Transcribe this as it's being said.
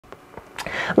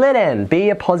Let n be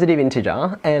a positive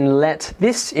integer and let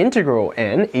this integral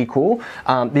n equal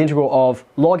the integral of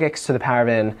log x to the power of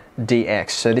n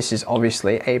dx. So this is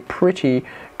obviously a pretty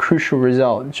crucial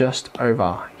result just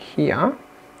over here.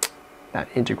 That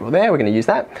integral there, we're going to use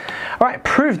that. All right,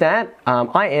 prove that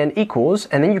in equals,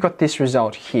 and then you've got this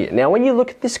result here. Now, when you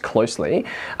look at this closely,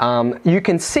 you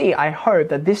can see, I hope,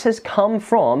 that this has come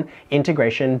from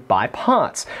integration by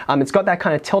parts. It's got that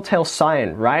kind of telltale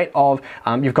sign, right, of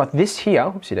you've got this here,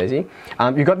 oopsie daisy,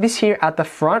 you've got this here at the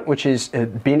front, which is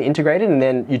been integrated, and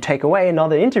then you take away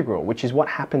another integral, which is what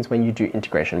happens when you do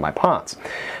integration by parts.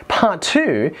 Part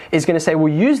 2 is going to say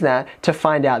we'll use that to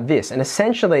find out this, and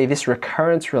essentially this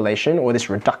recurrence relation, or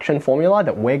this reduction formula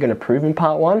that we're going to prove in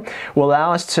part 1, will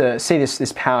allow us to see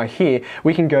this power here.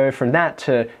 We can go from that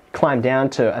to climb down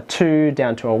to a 2,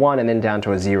 down to a 1, and then down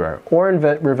to a 0, or in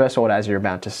reverse order as you're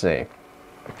about to see.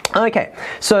 Okay,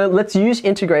 so let's use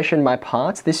integration by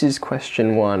parts. This is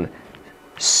question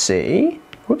 1C.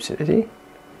 Whoops, did he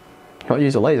not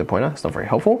use a laser pointer? That's not very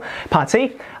helpful. Part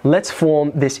C, let's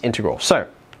form this integral. So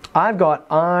I've got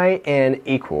in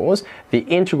equals the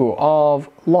integral of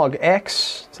log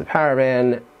x to the power of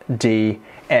n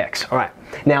dx. All right,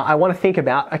 now I want to think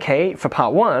about, okay, for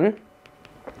part 1,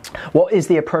 what is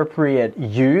the appropriate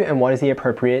u and what is the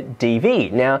appropriate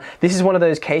dv? Now, this is one of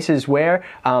those cases where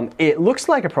it looks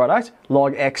like a product,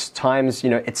 log x times,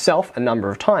 itself a number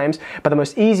of times, but the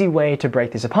most easy way to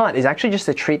break this apart is actually just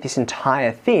to treat this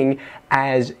entire thing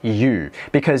as u.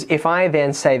 Because if I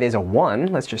then say there's a 1,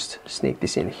 let's just sneak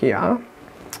this in here,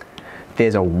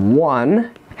 there's a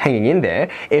 1 hanging in there.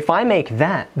 If I make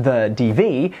that the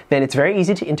dv, then it's very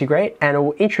easy to integrate, and it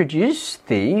will introduce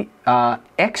the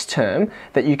x term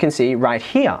that you can see right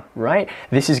here, right?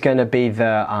 This is going to be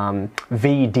the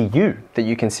v du that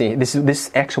you can see. This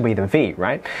x will be the v,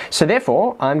 right? So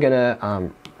therefore, I'm going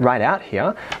to write out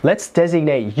here, let's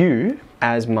designate u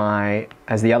as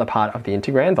the other part of the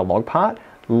integrand, the log part,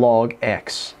 log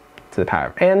x to the power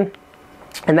of n.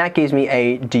 And that gives me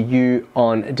a du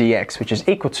on dx, which is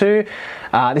equal to,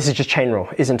 this is just chain rule,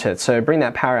 isn't it? So bring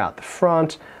that power out the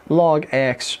front, log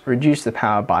x, reduce the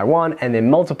power by 1, and then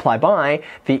multiply by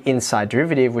the inside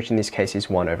derivative, which in this case is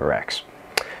 1 over x.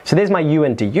 So there's my u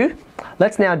and du.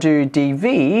 Let's now do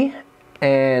dv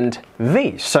and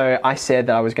v. So I said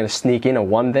that I was going to sneak in a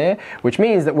 1 there, which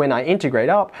means that when I integrate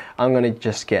up, I'm going to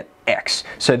just get x.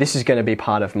 So this is going to be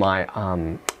part of my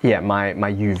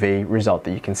my uv result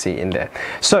that you can see in there.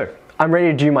 So I'm ready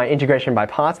to do my integration by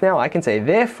parts now. I can say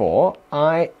therefore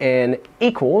in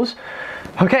equals,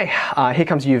 okay, here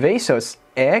comes uv, so it's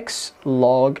x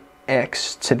log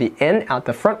x to the n out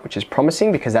the front, which is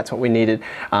promising because that's what we needed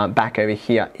back over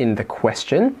here in the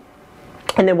question.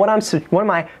 And then what am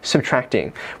I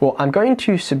subtracting? Well, I'm going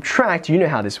to subtract, you know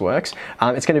how this works,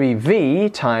 it's going to be v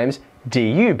times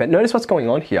du, but notice what's going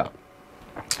on here.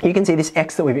 You can see this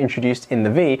x that we've introduced in the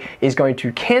v is going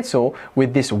to cancel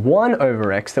with this 1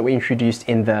 over x that we introduced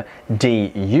in the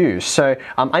du. So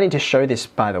I need to show this,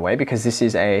 by the way, because this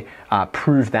is a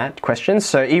prove that question.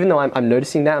 So even though I'm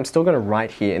noticing that, I'm still going to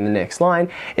write here in the next line,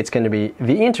 it's going to be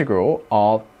the integral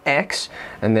of x,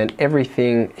 and then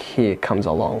everything here comes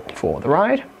along for the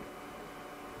ride.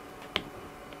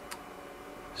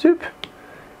 Zoop.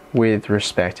 With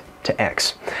respect to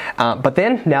x. But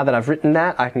then, now that I've written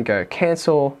that, I can go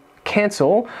cancel,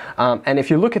 cancel, and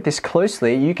if you look at this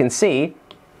closely, you can see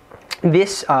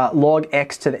this log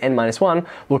x to the n minus 1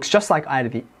 looks just like I to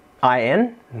the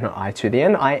in, not I to the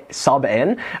n, I sub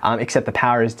n, except the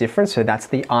power is different, so that's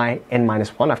the in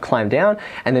minus 1. I've climbed down,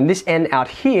 and then this n out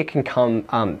here can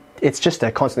come, it's just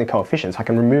a constant coefficient, so I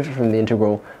can remove it from the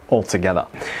integral altogether.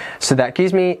 So that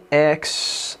gives me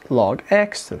x log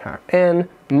x to the power of n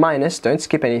minus, don't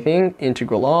skip anything,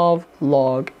 integral of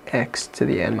log x to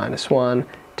the n minus 1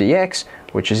 dx,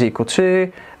 which is equal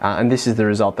to, and this is the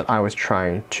result that I was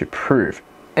trying to prove,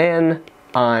 n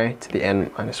I to the n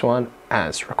minus 1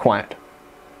 as required.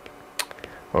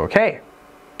 Okay.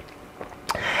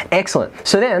 Excellent.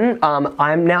 So then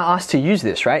I'm now asked to use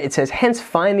this, right? It says, hence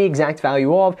find the exact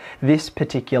value of this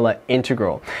particular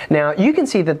integral. Now you can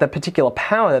see that the particular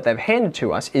power that they've handed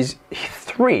to us is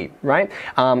 3, right?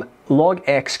 Log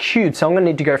x cubed, so I'm going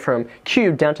to need to go from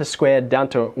cubed down to squared, down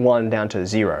to 1, down to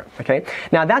 0, okay?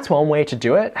 Now that's one way to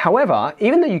do it. However,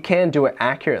 even though you can do it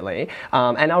accurately,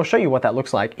 and I'll show you what that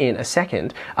looks like in a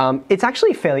second, it's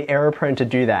actually fairly error prone to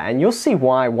do that, and you'll see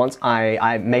why once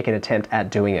I make an attempt at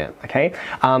doing it, okay?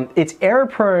 It's error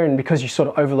prone because you sort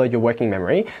of overload your working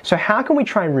memory, so how can we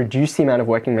try and reduce the amount of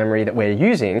working memory that we're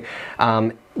using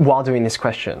while doing this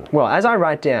question? Well, as I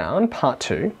write down part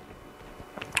 2,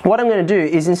 what I'm going to do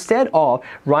is, instead of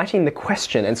writing the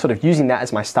question and sort of using that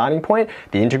as my starting point,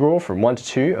 the integral from 1 to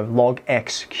 2 of log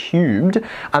x cubed,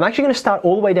 I'm actually going to start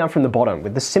all the way down from the bottom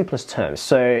with the simplest terms.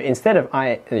 So instead of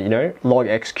log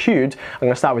x cubed, I'm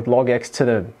going to start with log x to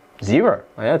the 0.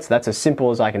 That's as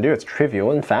simple as I can do. It's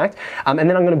trivial, in fact. And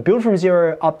then I'm going to build from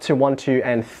 0 up to 1, 2,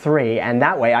 and 3, and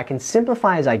that way I can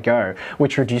simplify as I go,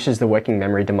 which reduces the working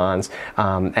memory demands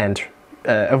and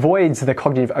avoids the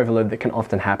cognitive overload that can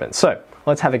often happen. So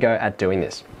let's have a go at doing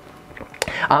this.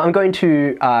 I'm going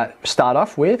to start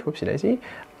off with, whoopsie daisy,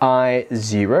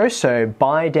 I0. So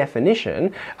by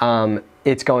definition,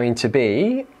 it's going to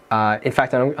be, in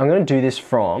fact, I'm going to do this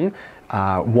from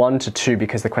 1 to 2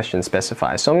 because the question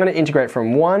specifies. So I'm going to integrate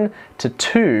from 1 to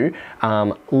 2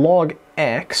 log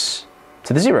x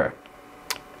to the 0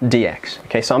 dx.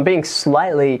 Okay, so I'm being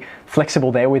slightly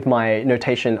flexible there with my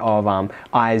notation of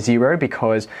I0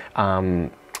 because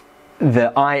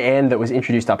the IN that was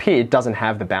introduced up here doesn't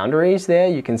have the boundaries there.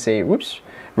 You can see, whoops,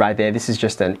 right there, this is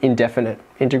just an indefinite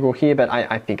integral here, but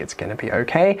I think it's going to be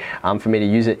okay for me to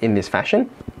use it in this fashion.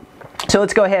 So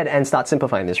let's go ahead and start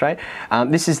simplifying this, right?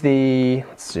 This is the,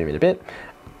 let's zoom in a bit.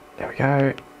 There we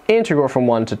go. Integral from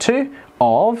 1 to 2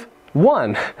 of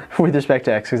 1 with respect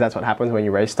to x, because that's what happens when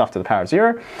you raise stuff to the power of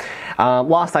 0.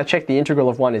 Last I checked, the integral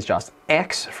of 1 is just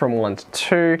x from 1 to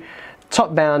 2.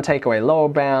 Top bound, take away lower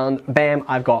bound, bam,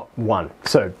 I've got 1.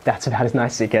 So that's about as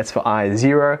nice as it gets for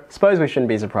I0. Suppose we shouldn't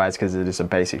be surprised because it is a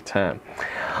basic term.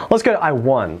 Let's go to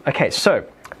I1. Okay, so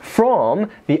from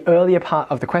the earlier part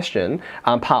of the question,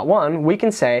 part 1, we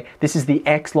can say this is the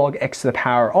x log x to the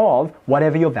power of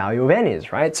whatever your value of n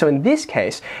is, right? So in this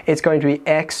case, it's going to be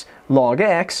x log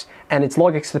x, and it's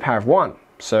log x to the power of 1.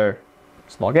 So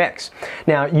it's log x.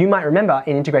 Now, you might remember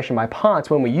in integration by parts,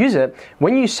 when we use it,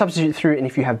 when you substitute through and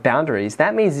if you have boundaries,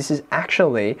 that means this is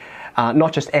actually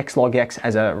not just x log x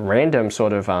as a random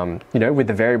sort of, with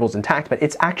the variables intact, but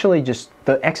it's actually just,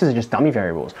 the x's are just dummy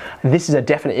variables. This is a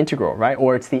definite integral, right?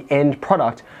 Or it's the end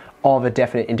product of a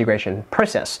definite integration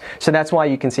process. So that's why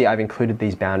you can see I've included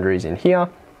these boundaries in here.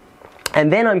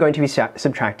 And then I'm going to be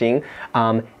subtracting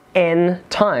n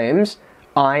times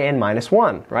in minus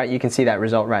 1, right? You can see that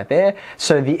result right there.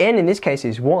 So the n in this case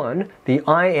is 1. The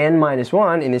in minus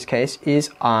 1 in this case is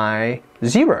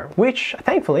I0, which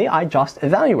thankfully I just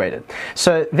evaluated.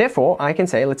 So therefore I can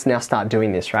say, let's now start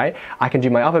doing this, right? I can do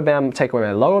my upper bound, take away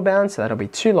my lower bound, so that'll be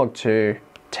 2 log 2,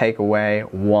 take away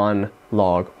 1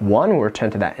 log 1. We'll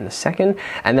return to that in a second.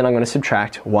 And then I'm going to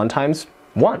subtract 1 times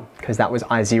 1, because that was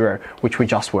I0, which we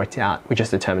just worked out, we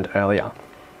just determined earlier.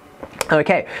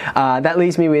 Okay, that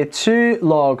leaves me with 2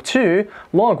 log 2.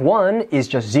 Log 1 is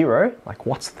just 0. Like,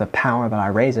 what's the power that I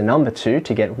raise a number to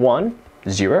get 1?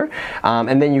 0.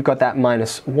 And then you've got that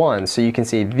minus 1. So you can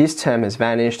see this term has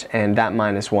vanished and that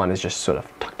minus 1 is just sort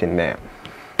of tucked in there.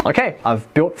 Okay,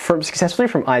 I've built successfully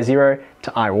from I0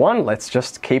 to I1. Let's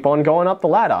just keep on going up the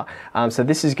ladder. So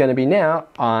this is going to be now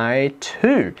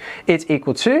I2. It's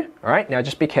equal to, all right, now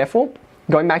just be careful.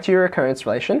 Going back to your recurrence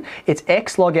relation, it's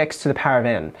x log x to the power of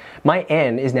n. My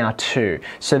n is now 2.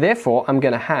 So therefore, I'm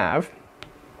going to have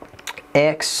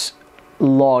x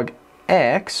log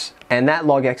x, and that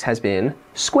log x has been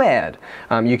squared.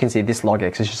 You can see this log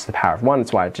x is just the power of 1.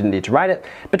 That's why I didn't need to write it.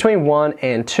 Between 1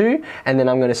 and 2, and then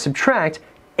I'm going to subtract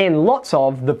n lots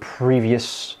of the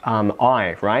previous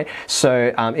I, right?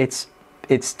 So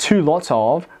it's 2 lots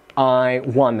of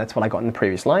I1. That's what I got in the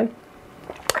previous line.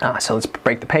 So let's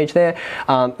break the page there.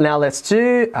 Now let's see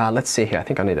here, I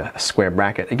think I need a square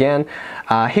bracket again.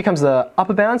 Here comes the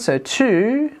upper bound, so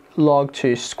 2 log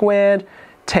 2 squared,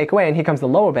 take away, and here comes the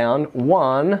lower bound,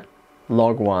 1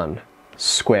 log 1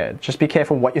 squared. Just be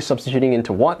careful what you're substituting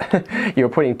into what. You're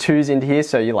putting 2's into here,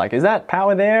 so you're like, is that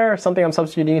power there or something I'm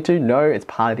substituting into? No, it's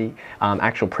part of the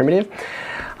actual primitive.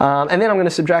 And then I'm going to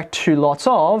subtract 2 lots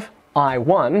of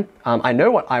I1. I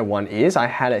know what I1 is. I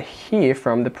had it here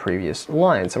from the previous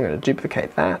line, so I'm going to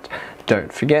duplicate that.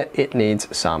 Don't forget it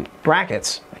needs some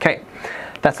brackets. Okay,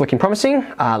 that's looking promising.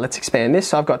 Let's expand this.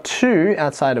 So I've got 2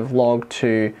 outside of log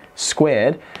 2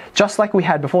 squared. Just like we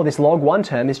had before, this log 1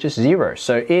 term is just 0,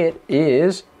 so it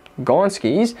is gone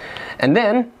skis. And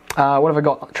then what have I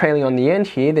got trailing on the end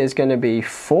here? There's going to be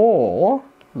 4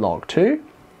 log 2,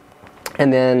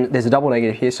 and then there's a double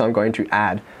negative here, so I'm going to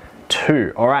add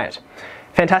 2. All right,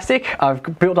 fantastic.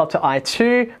 I've built up to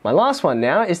I2. My last one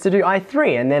now is to do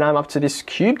I3, and then I'm up to this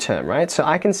cube term, right? So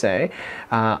I can say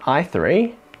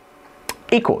I3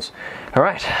 equals, all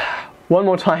right, one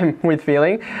more time with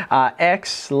feeling,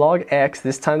 x log x,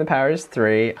 this time the power is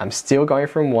 3. I'm still going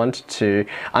from 1 to 2.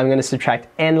 I'm going to subtract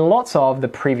n lots of the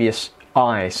previous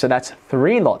I, so that's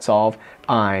 3 lots of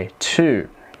I2.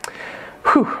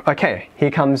 Whew, okay,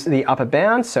 here comes the upper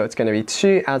bound, so it's going to be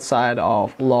 2 outside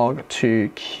of log 2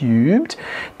 cubed.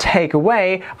 Take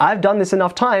away, I've done this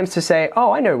enough times to say,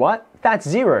 oh, I know what, that's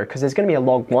 0, because there's going to be a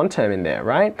log 1 term in there,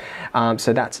 right?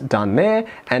 So that's done there,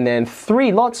 and then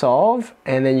 3 lots of,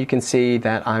 and then you can see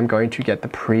that I'm going to get the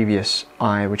previous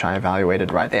I, which I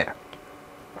evaluated right there.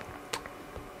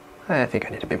 I think I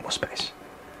need a bit more space.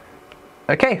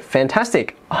 Okay,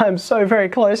 fantastic. I'm so very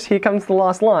close. Here comes the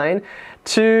last line.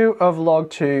 2 of log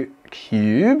 2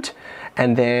 cubed.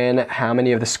 And then how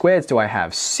many of the squares do I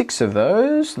have? 6 of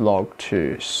those. Log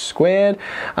 2 squared.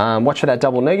 Watch for that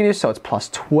double negative, so it's plus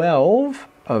 12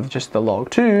 of just the log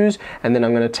 2's. And then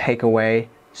I'm going to take away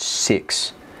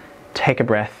 6. Take a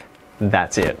breath.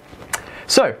 That's it.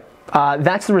 So,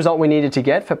 that's the result we needed to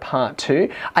get for part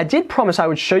 2. I did promise I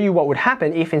would show you what would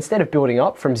happen if instead of building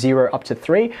up from 0 up to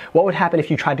 3, what would happen if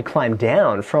you tried to climb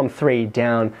down from 3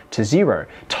 down to 0.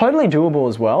 Totally doable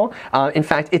as well. In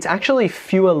fact, it's actually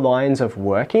fewer lines of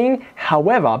working.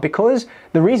 However, because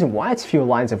the reason why it's fewer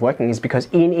lines of working is because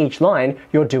in each line,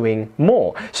 you're doing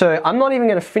more. So I'm not even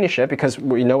going to finish it because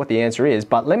we know what the answer is,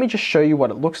 but let me just show you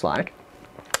what it looks like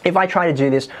if I try to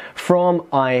do this from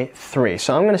I3.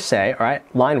 So I'm going to say, all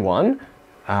right, line 1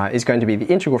 is going to be the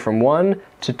integral from 1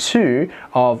 to 2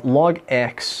 of log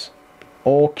x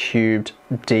all cubed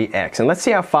dx. And let's see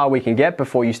how far we can get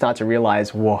before you start to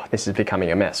realize, whoa, this is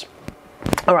becoming a mess.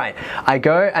 All right, I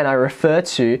go and I refer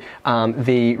to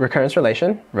the recurrence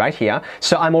relation right here.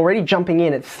 So I'm already jumping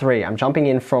in at 3. I'm jumping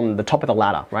in from the top of the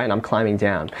ladder, right? And I'm climbing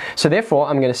down. So therefore,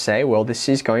 I'm going to say, well, this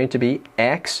is going to be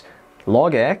x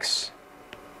log x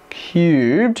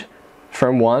cubed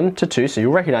from 1 to 2, so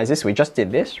you'll recognize this, we just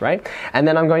did this, right? And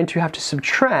then I'm going to have to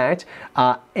subtract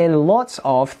n lots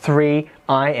of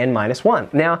 3in minus 1.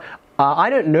 Now, I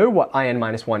don't know what in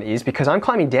minus 1 is because I'm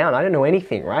climbing down, I don't know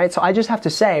anything, right? So I just have to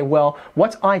say, well,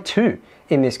 what's I2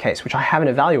 in this case, which I haven't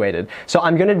evaluated? So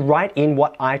I'm going to write in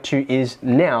what I2 is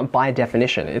now by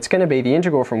definition. It's going to be the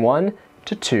integral from 1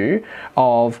 to 2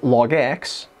 of log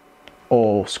x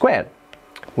all squared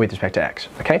with respect to x,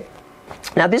 okay?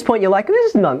 Now at this point you're like,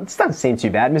 this doesn't seem too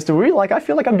bad, Mr. Wu. Like, I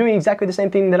feel like I'm doing exactly the same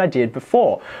thing that I did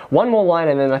before. One more line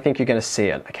and then I think you're going to see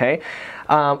it, okay?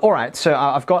 All right, so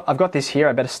I've got this here.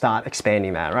 I better start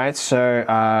expanding that, right? So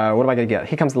what am I going to get?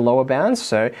 Here comes the lower bound.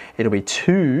 So it'll be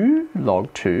 2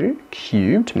 log 2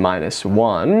 cubed minus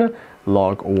 1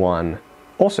 log 1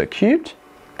 also cubed.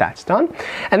 That's done.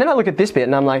 And then I look at this bit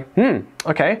and I'm like,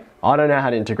 okay, I don't know how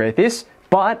to integrate this,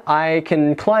 but I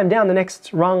can climb down the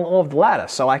next rung of the ladder.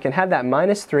 So I can have that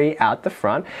minus 3 out the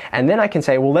front, and then I can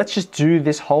say, well, let's just do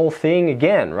this whole thing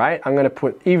again, right? I'm going to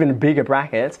put even bigger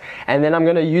brackets, and then I'm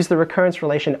going to use the recurrence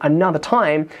relation another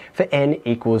time for n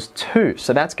equals 2.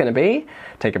 So that's going to be,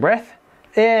 take a breath,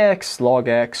 x log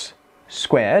x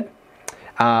squared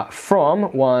from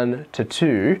 1 to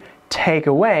 2, take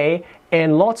away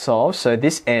n lots of, so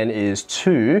this n is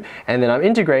 2, and then I'm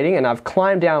integrating and I've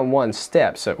climbed down one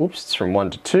step, so oops, it's from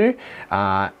 1 to 2,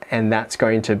 and that's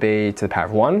going to be to the power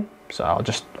of 1, so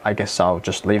I guess I'll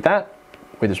just leave that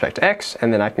with respect to x,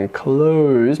 and then I can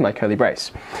close my curly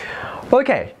brace.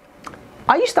 Okay,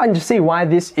 are you starting to see why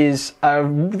this is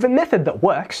the method that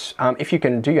works if you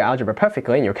can do your algebra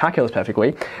perfectly and your calculus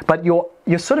perfectly, but you're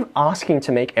sort of asking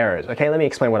to make errors, okay? Let me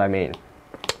explain what I mean.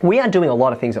 We are doing a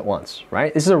lot of things at once,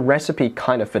 right? This is a recipe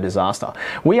kind of for disaster.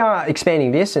 We are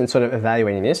expanding this and sort of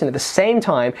evaluating this, and at the same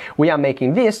time, we are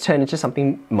making this turn into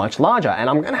something much larger, and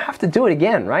I'm going to have to do it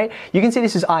again, right? You can see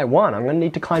this is I1. I'm going to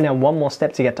need to climb down one more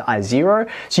step to get to I0.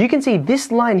 So you can see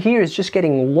this line here is just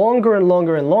getting longer and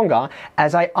longer and longer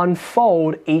as I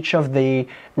unfold each of the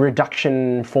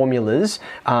reduction formulas,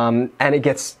 and it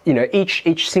gets, you know,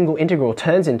 each single integral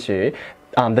turns into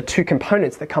the two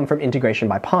components that come from integration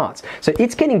by parts. So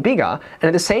it's getting bigger, and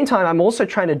at the same time I'm also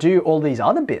trying to do all these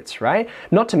other bits, right?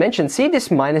 Not to mention, see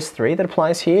this minus 3 that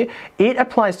applies here? It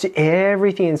applies to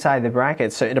everything inside the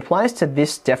bracket. So it applies to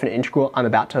this definite integral I'm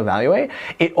about to evaluate.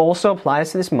 It also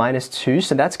applies to this minus 2,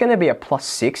 so that's going to be a plus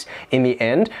 6 in the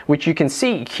end, which you can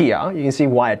see here. You can see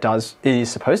why it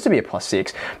is supposed to be a plus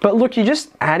 6. But look, you're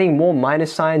just adding more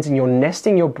minus signs and you're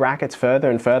nesting your brackets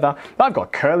further and further. I've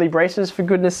got curly braces, for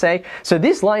goodness sake. So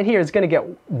this line here is going to get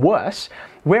worse,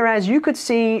 whereas you could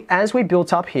see as we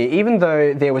built up here, even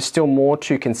though there was still more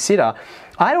to consider,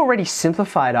 I'd already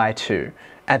simplified I2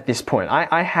 at this point.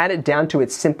 I had it down to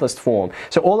its simplest form.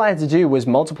 So all I had to do was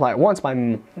multiply it once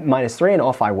by minus 3 and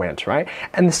off I went, right?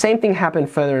 And the same thing happened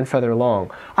further and further along.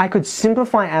 I could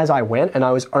simplify as I went, and I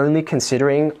was only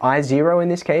considering I0 in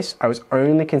this case. I was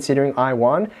only considering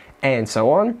I1 and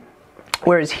so on.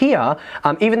 Whereas here,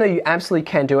 even though you absolutely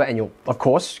can do it and you'll of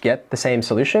course get the same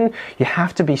solution, you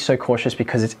have to be so cautious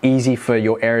because it's easy for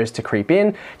your errors to creep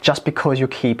in just because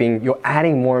you're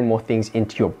adding more and more things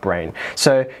into your brain.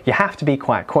 So you have to be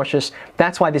quite cautious.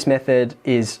 That's why this method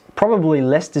is probably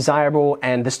less desirable,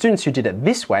 and the students who did it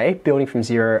this way, building from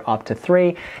 0 up to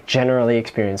 3, generally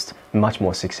experienced much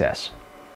more success.